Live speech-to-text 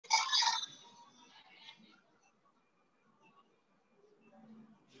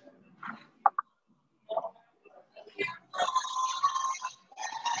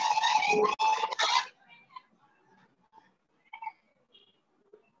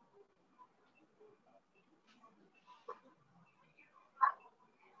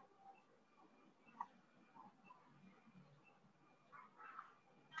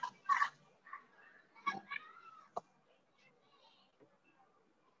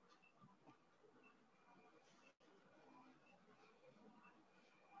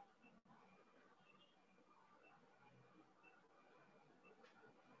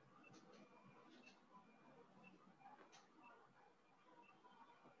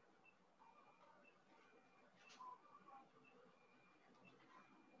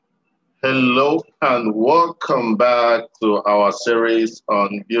Hello and welcome back to our series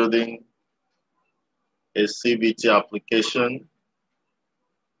on building a CBT application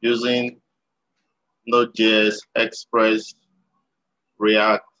using Node.js, Express,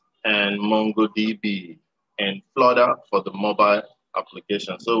 React, and MongoDB and Flutter for the mobile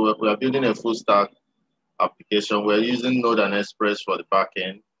application. So we are building a full stack application. We're using Node and Express for the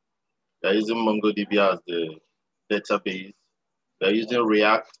backend. We're using MongoDB as the database. We're using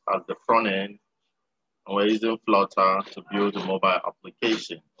React as the front end. And we're using Flutter to build the mobile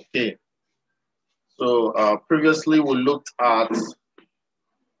application. Okay. So previously we looked at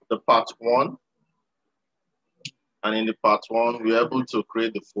the part one. And in the part one, we were able to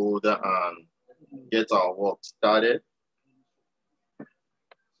create the folder and get our work started.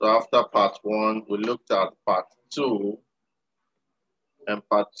 So after part one, we looked at part two. And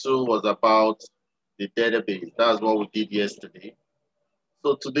part two was about the database. That's what we did yesterday.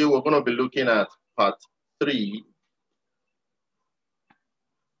 So today we're going to be looking at part three.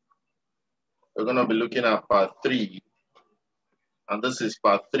 We're going to be looking at part three. And this is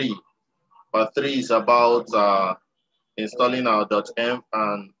part three. Part three is about installing our .env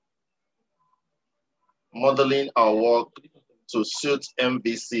and modeling our work to suit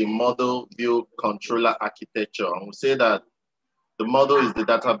MVC, model view controller architecture. And we say that the model is the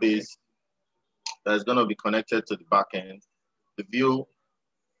database that is going to be connected to the backend. The view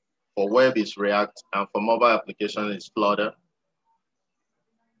for web is React, and for mobile application is Flutter.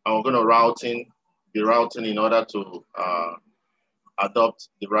 And we're going to be routing in order to adopt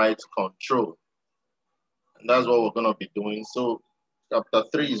the right control. And that's what we're going to be doing. So chapter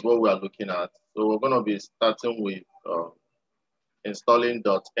 3 is what we are looking at. So we're going to be starting with installing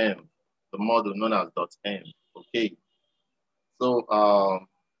 .env, the model known as .env. Okay. So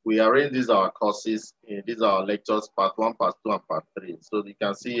we arrange these our courses. These are our lectures, part 1, part 2, and part 3. So you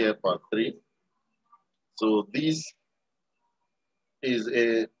can see here part 3. So this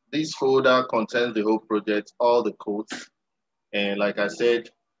folder contains the whole project, all the codes. And like I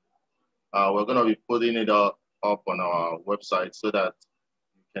said, we're going to be putting it up on our website so that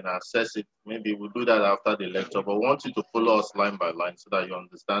you can access it. Maybe we'll do that after the lecture, but I want you to follow us line by line so that you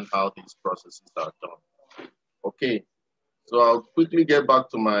understand how these processes are done. Okay, so I'll quickly get back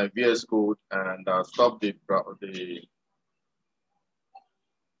to my VS Code and stop the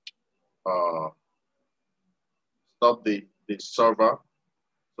server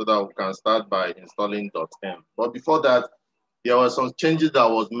so that we can start by installing .env. But before that, there were some changes that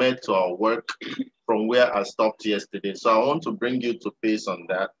was made to our work from where I stopped yesterday. So I want to bring you to pace on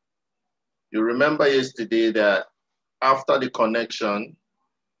that. You remember yesterday that after the connection,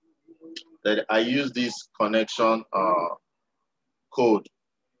 that I used this connection code,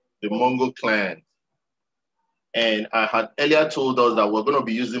 the Mongo client. And I had earlier told us that we're going to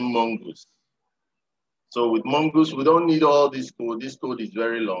be using Mongoose. So with Mongoose, we don't need all this code. This code is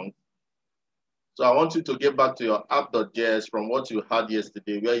very long. So I want you to get back to your app.js from what you had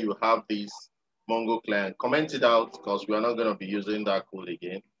yesterday, where you have this Mongo client. Comment it out because we are not going to be using that code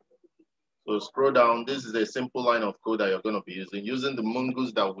again. So scroll down. This is a simple line of code that you're going to be using the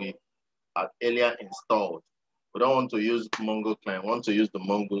Mongoose that we had earlier installed. We don't want to use Mongo client. We want to use the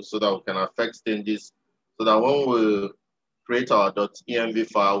Mongoose so that we can affect changes, so that when we create our .env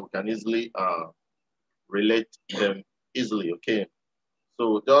file, we can easily relate them easily. Okay.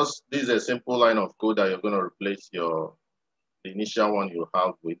 So this is a simple line of code that you're going to replace the initial one you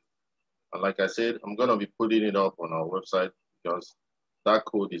have with. And like I said, I'm going to be putting it up on our website because that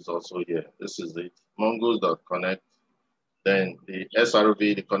code is also here. This is it, mongoose.connect. Then the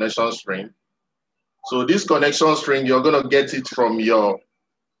SRV, the connection string. So this connection string, you're going to get it from your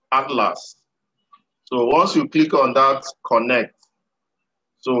Atlas. So once you click on that connect,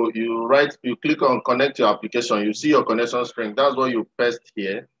 so you click on connect your application, you see your connection string. That's what you paste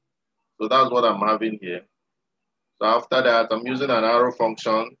here. So that's what I'm having here. So after that, I'm using an arrow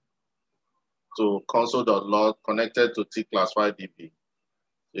function to console.log connected to Tclassified.db.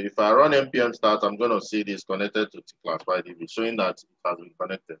 So if I run npm start, I'm going to see this connected to Tclassified.db, showing that it has been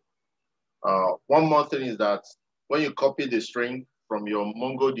connected. One more thing is that when you copy the string from your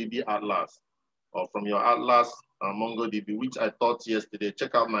MongoDB Atlas or from your Atlas MongoDB, which I taught yesterday,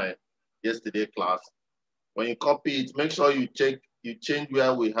 check out my yesterday class. When you copy it, make sure you change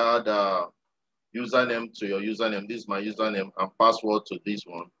where we had username to your username. This is my username and password to this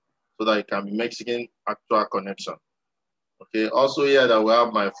one, so that it can be Mexican actual connection. Okay, also here that we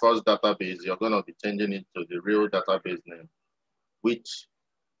have my first database, you're going to be changing it to the real database name, which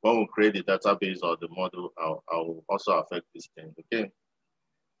when we create the database or the model, I will also affect this thing. Okay,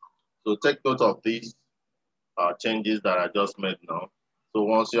 so take note of these changes that I just made now. So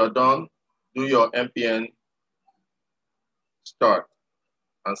once you're done, do your npm start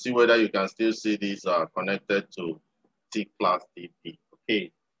and see whether you can still see these are connected to Tclassified.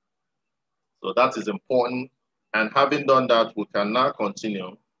 Okay, so that is important. And having done that, we can now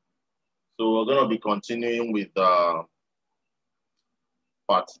continue. So we're going to be continuing with part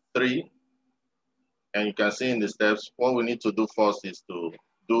 3. And you can see in the steps, what we need to do first is to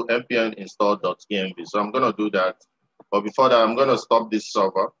do npm install.env. So I'm going to do that. But before that, I'm going to stop this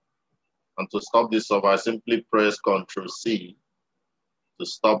server. And to stop this server, I simply press Ctrl C to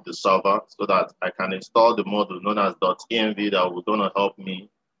stop the server so that I can install the module known as .env that will going to help me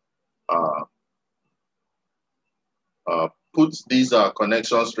put these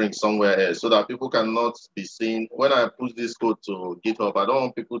connection strings somewhere else so that people cannot be seen. When I push this code to GitHub, I don't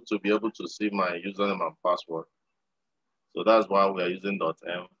want people to be able to see my username and password. So that's why we are using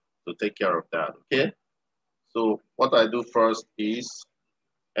 .env to take care of that, okay? So what I do first is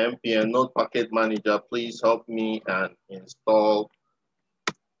npm node package manager, please help me and install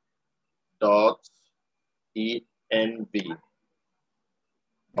 .env.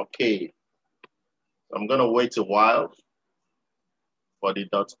 Okay, so I'm gonna wait a while for the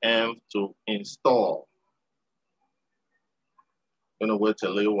 .env to install. I'm gonna wait a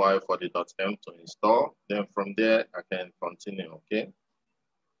little while for the .env to install. Then from there, I can continue, okay?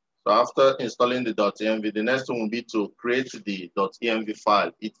 So after installing the .env, the next one will be to create the .env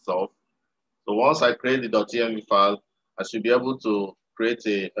file itself. So once I create the .env file, I should be able to create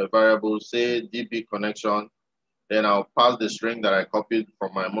a variable, say DB connection. Then I'll pass the string that I copied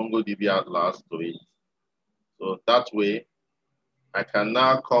from my MongoDB Atlas to it. So that way, I can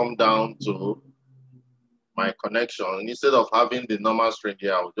now come down to my connection. Instead of having the normal string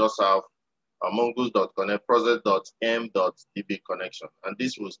here, I'll just have a mongoose.connect project.m.db connection. And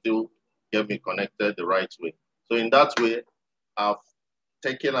this will still get me connected the right way. So in that way, I've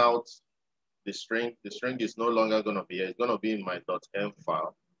taken out the string. The string is no longer going to be here. It's going to be in my .m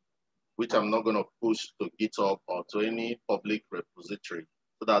file, which I'm not going to push to GitHub or to any public repository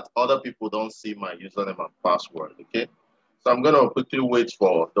so that other people don't see my username and password, okay? So I'm going to quickly wait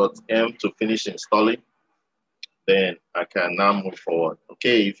for .m to finish installing. Then I can now move forward.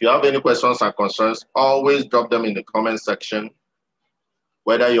 Okay, if you have any questions or concerns, always drop them in the comment section,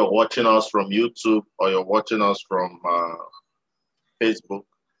 whether you're watching us from YouTube or you're watching us from Facebook.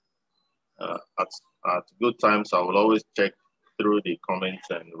 At good times, I will always check through the comments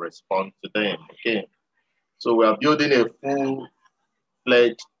and respond to them, okay? So we are building a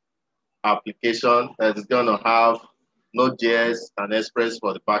full-fledged application that is going to have Node.js and Express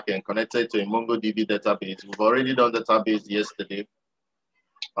for the backend connected to a MongoDB database. We've already done database yesterday.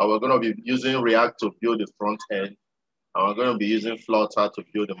 We're going to be using React to build the front end. And we're going to be using Flutter to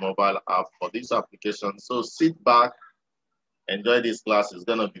build the mobile app for this application. So sit back, enjoy this class. It's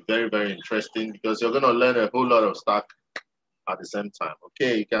going to be very, very interesting because you're going to learn a whole lot of stuff at the same time.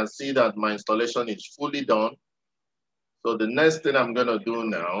 Okay, you can see that my installation is fully done. So the next thing I'm going to do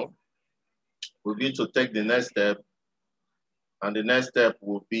now will be to take the next step. And the next step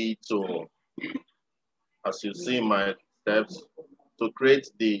will be to, as you see my steps, to create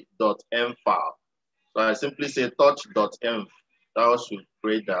the .m file. So I simply say touch.env. That should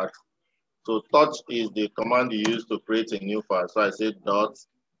create that. So touch is the command you use to create a new file. So I say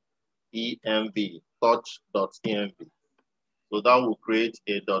 .env, touch.env. So that will create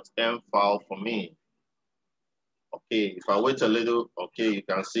a .m file for me. Okay, if I wait a little, okay, you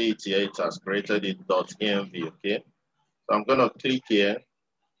can see it here. It has created a .env, okay? So I'm gonna click here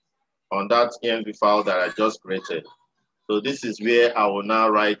on that env file that I just created. So this is where I will now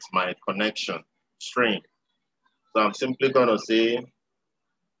write my connection string. So I'm simply gonna say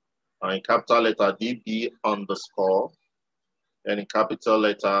in capital letter DB underscore, and in capital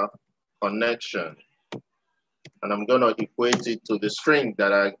letter connection. And I'm gonna equate it to the string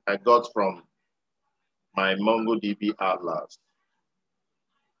that I got from my MongoDB Atlas.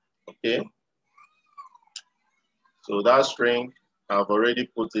 Okay. So that string, I've already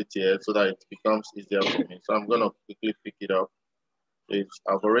put it here so that it becomes easier for me. So I'm gonna quickly pick it up.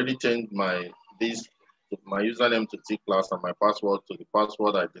 I've already changed my username to Tclass and my password to the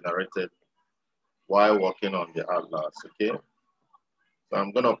password I generated while working on the Atlas, okay? So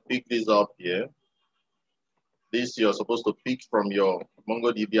I'm gonna pick this up here. This you're supposed to pick from your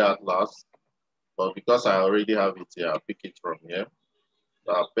MongoDB Atlas, but because I already have it here, I'll pick it from here.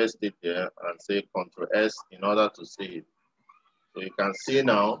 So I'll paste it here and say Ctrl S in order to see it. So you can see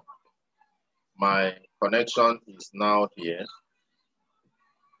now, my connection is now here,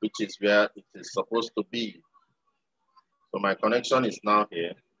 which is where it is supposed to be. So my connection is now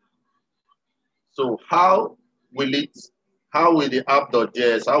here. So how will it how will the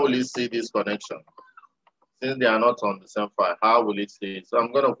app.js, how will it see this connection? Since they are not on the same file, how will it see it? So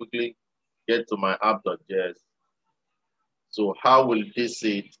I'm going to quickly get to my app.js. So how will this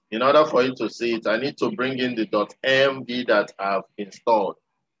see it? In order for you to see it, I need to bring in the .mv that I've installed.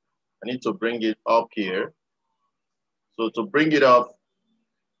 I need to bring it up here. So to bring it up,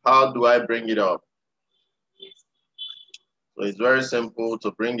 how do I bring it up? So it's very simple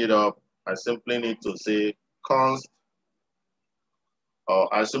to bring it up. I simply need to say const,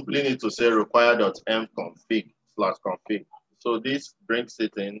 or I simply need to say require.mconfig/config. So this brings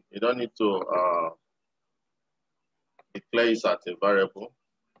it in. You don't need to declare it as a variable.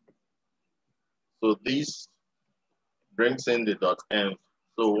 So this brings in the .env.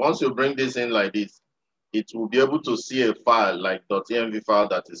 So once you bring this in like this, it will be able to see a file like .env file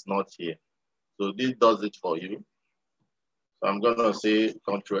that is not here. So this does it for you. So I'm gonna say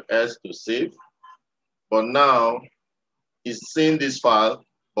Control S to save. But now it's seeing this file,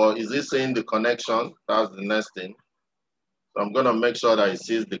 but is it seeing the connection? That's the next thing. So I'm gonna make sure that it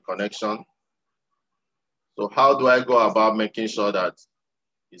sees the connection. So how do I go about making sure that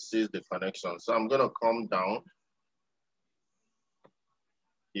it sees the connection? So I'm gonna come down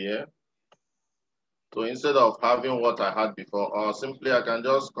here. So instead of having what I had before, or simply I can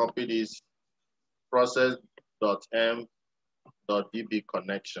just copy this process.m.db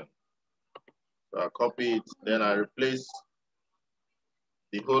connection. So I copy it, then I replace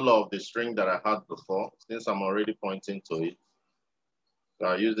the whole of the string that I had before, since I'm already pointing to it. So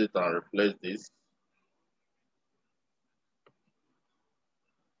I use it and replace this.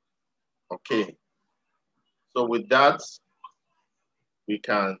 Okay. So with that, you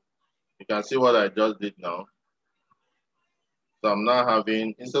can see what I just did now. So I'm now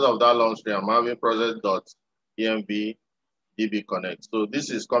having, instead of that long string, I'm having process.env db connect. So this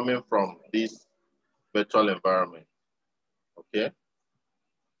is coming from this virtual environment. Okay.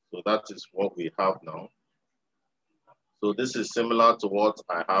 So that is what we have now. So this is similar to what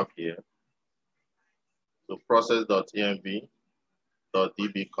I have here. So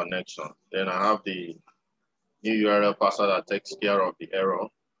process.env.db connection. Then I have the new URL parser that takes care of the error.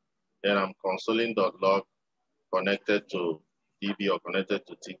 Then I'm consoling.log connected to DB or connected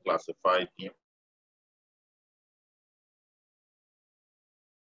to Tclassified.com.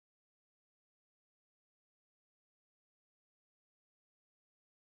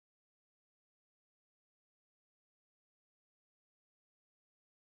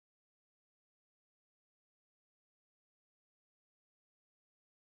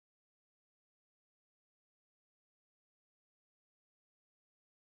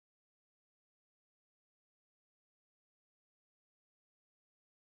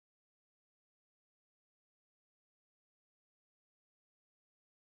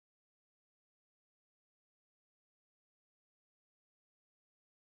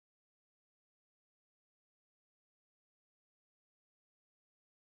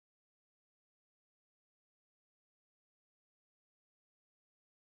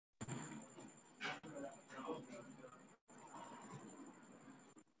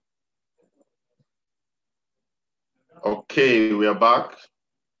 Okay, we are back.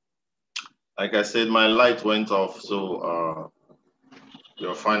 Like I said, my light went off, so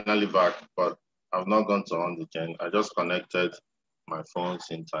we're finally back, but I've not gone to on the gen. I just connected my phone's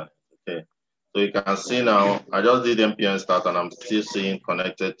internet. Okay, so you can see now, I just did npm start and I'm still seeing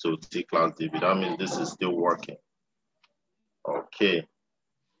connected to Tclass.db. That means this is still working. Okay.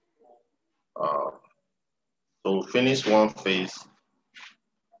 So we finish one phase.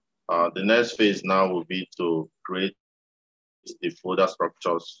 The next phase now will be to create the folder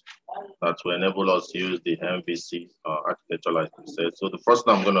structures that will enable us to use the MVC architecture like we said. So the first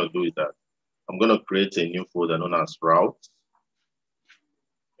thing I'm gonna do is that I'm gonna create a new folder known as route.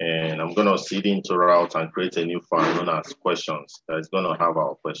 And I'm gonna seed into route and create a new file known as questions that is gonna have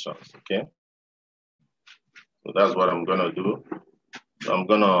our questions, okay? So that's what I'm gonna do. So I'm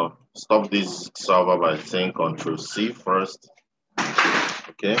gonna stop this server by saying Control C first,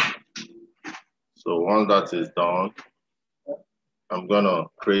 okay? So once that is done, I'm gonna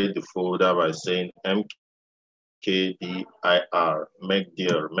create the folder by saying mkdir, make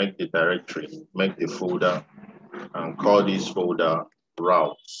the directory, make the folder, and call this folder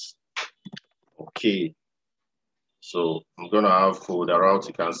routes. Okay. So I'm gonna have folder route.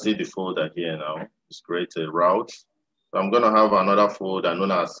 You can see the folder here now. It's created route. So I'm gonna have another folder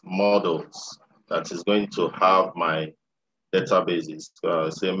known as models that is going to have my databases.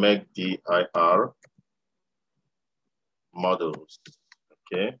 Say make dir models.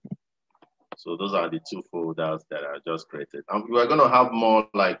 Okay. So those are the two folders that I just created. We're gonna have more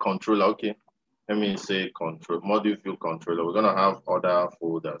like controller. Okay. let me say control, module view controller. We're gonna have other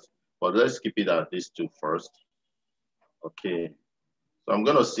folders, but let's keep it at these two first. Okay, so I'm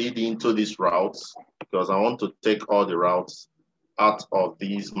gonna seed into these routes because I want to take all the routes out of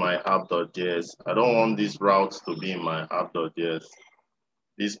these my app.js. I don't want these routes to be in my app.js.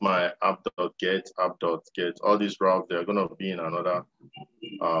 This my app.get, app.get. All these routes, they're gonna be in another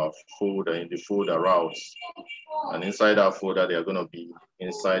folder, in the folder routes. And inside that folder, they're gonna be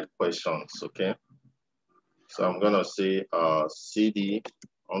inside questions, okay? So I'm gonna say CD,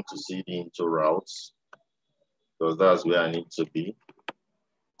 I want to CD into routes because that's where I need to be.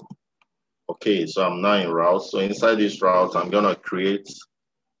 Okay, so I'm now in routes. So inside this route, I'm gonna create,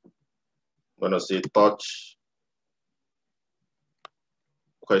 I'm gonna say touch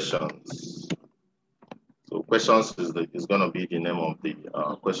questions. So questions is gonna be the name of the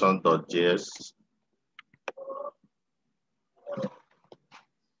question.js.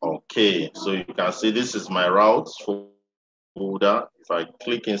 Okay, so you can see this is my routes folder. If I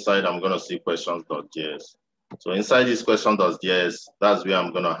click inside, I'm gonna see questions.js. So inside this question.js, that's where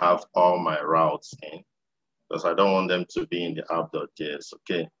I'm gonna have all my routes in because I don't want them to be in the app.js,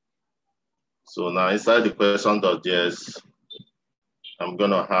 okay? So now inside the question.js, I'm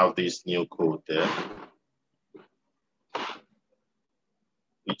gonna have this new code there,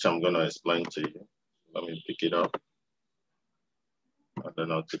 which I'm gonna explain to you. Let me pick it up. I don't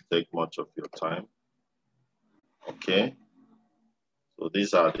know to take much of your time. Okay, so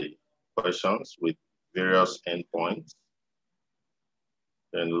these are the questions with various endpoints.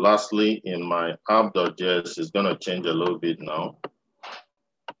 And lastly, in my app.js, it's gonna change a little bit now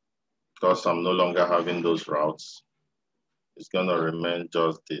because I'm no longer having those routes. It's gonna remain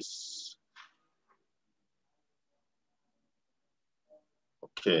just this.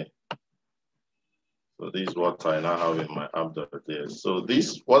 Okay. So this is what I now have in my app.js. So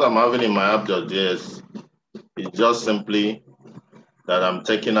this, what I'm having in my app.js is just simply that I'm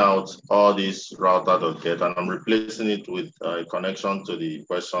taking out all these router.get and I'm replacing it with a connection to the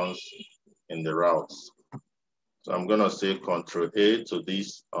questions in the routes. So I'm gonna say Control A to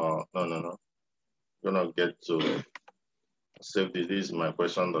this, no. I'm gonna get to save this is my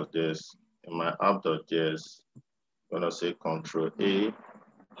question.js. In my app.js, I'm gonna say Control A.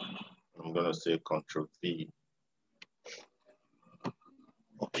 I'm gonna say Control V.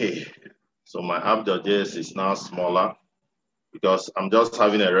 Okay, so my app.js is now smaller because I'm just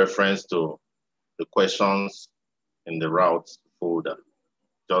having a reference to the questions in the routes folder,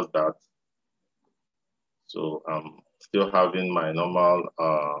 just that. So I'm still having my normal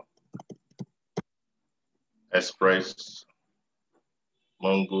Express,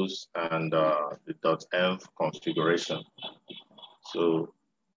 Mongoose, and the .env configuration. So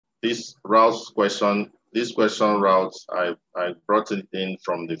this question routes, I brought it in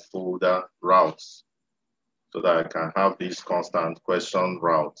from the folder routes so that I can have this constant question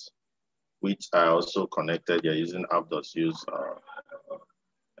routes, which I also connected here using app.use.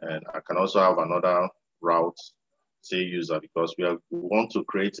 And I can also have another route, say user, because we want to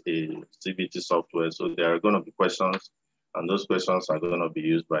create a CBT software. So there are going to be questions, and those questions are going to be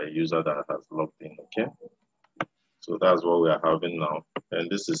used by a user that has logged in, okay? So that's what we are having now. And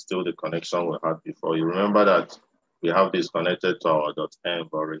this is still the connection we had before. You remember that we have this connected to our .env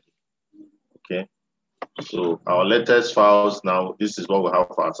already, okay? So our latest files now, this is what we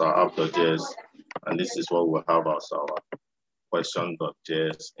have as our app.js, and this is what we have as our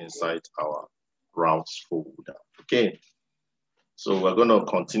question.js inside our routes folder. Okay, so we're going to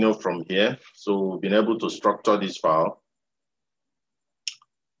continue from here. So we've been able to structure this file.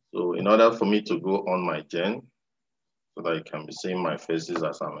 So in order for me to go on my gen, so that you can be seeing my faces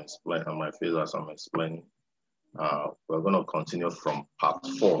as I'm explaining, and my face as I'm explaining, we're going to continue from part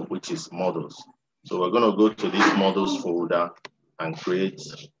 4, which is models. So we're going to go to this models folder and create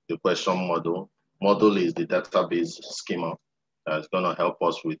the question model. Model is the database schema that's going to help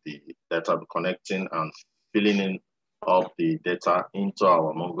us with the data connecting and filling in up the data into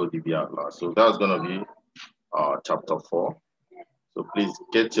our MongoDB Atlas. So that's going to be chapter 4. So please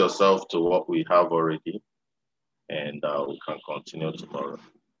get yourself to what we have already, and we can continue tomorrow.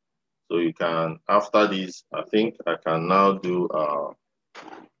 So you can, after this, I think I can now do,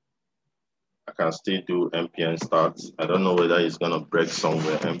 I can still do npm start. I don't know whether it's going to break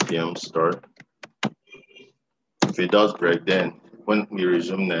somewhere, npm start. If it does break, then when we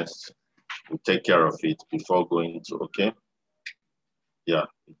resume next, we'll take care of it before going to, okay? Yeah,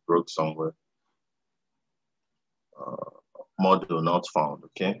 it broke somewhere. Model not found,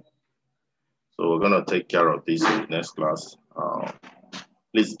 okay? So we're gonna take care of this in the next class.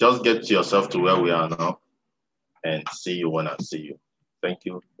 Please just get yourself to where we are now and see you when I see you. Thank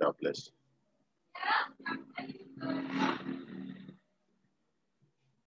you, God bless.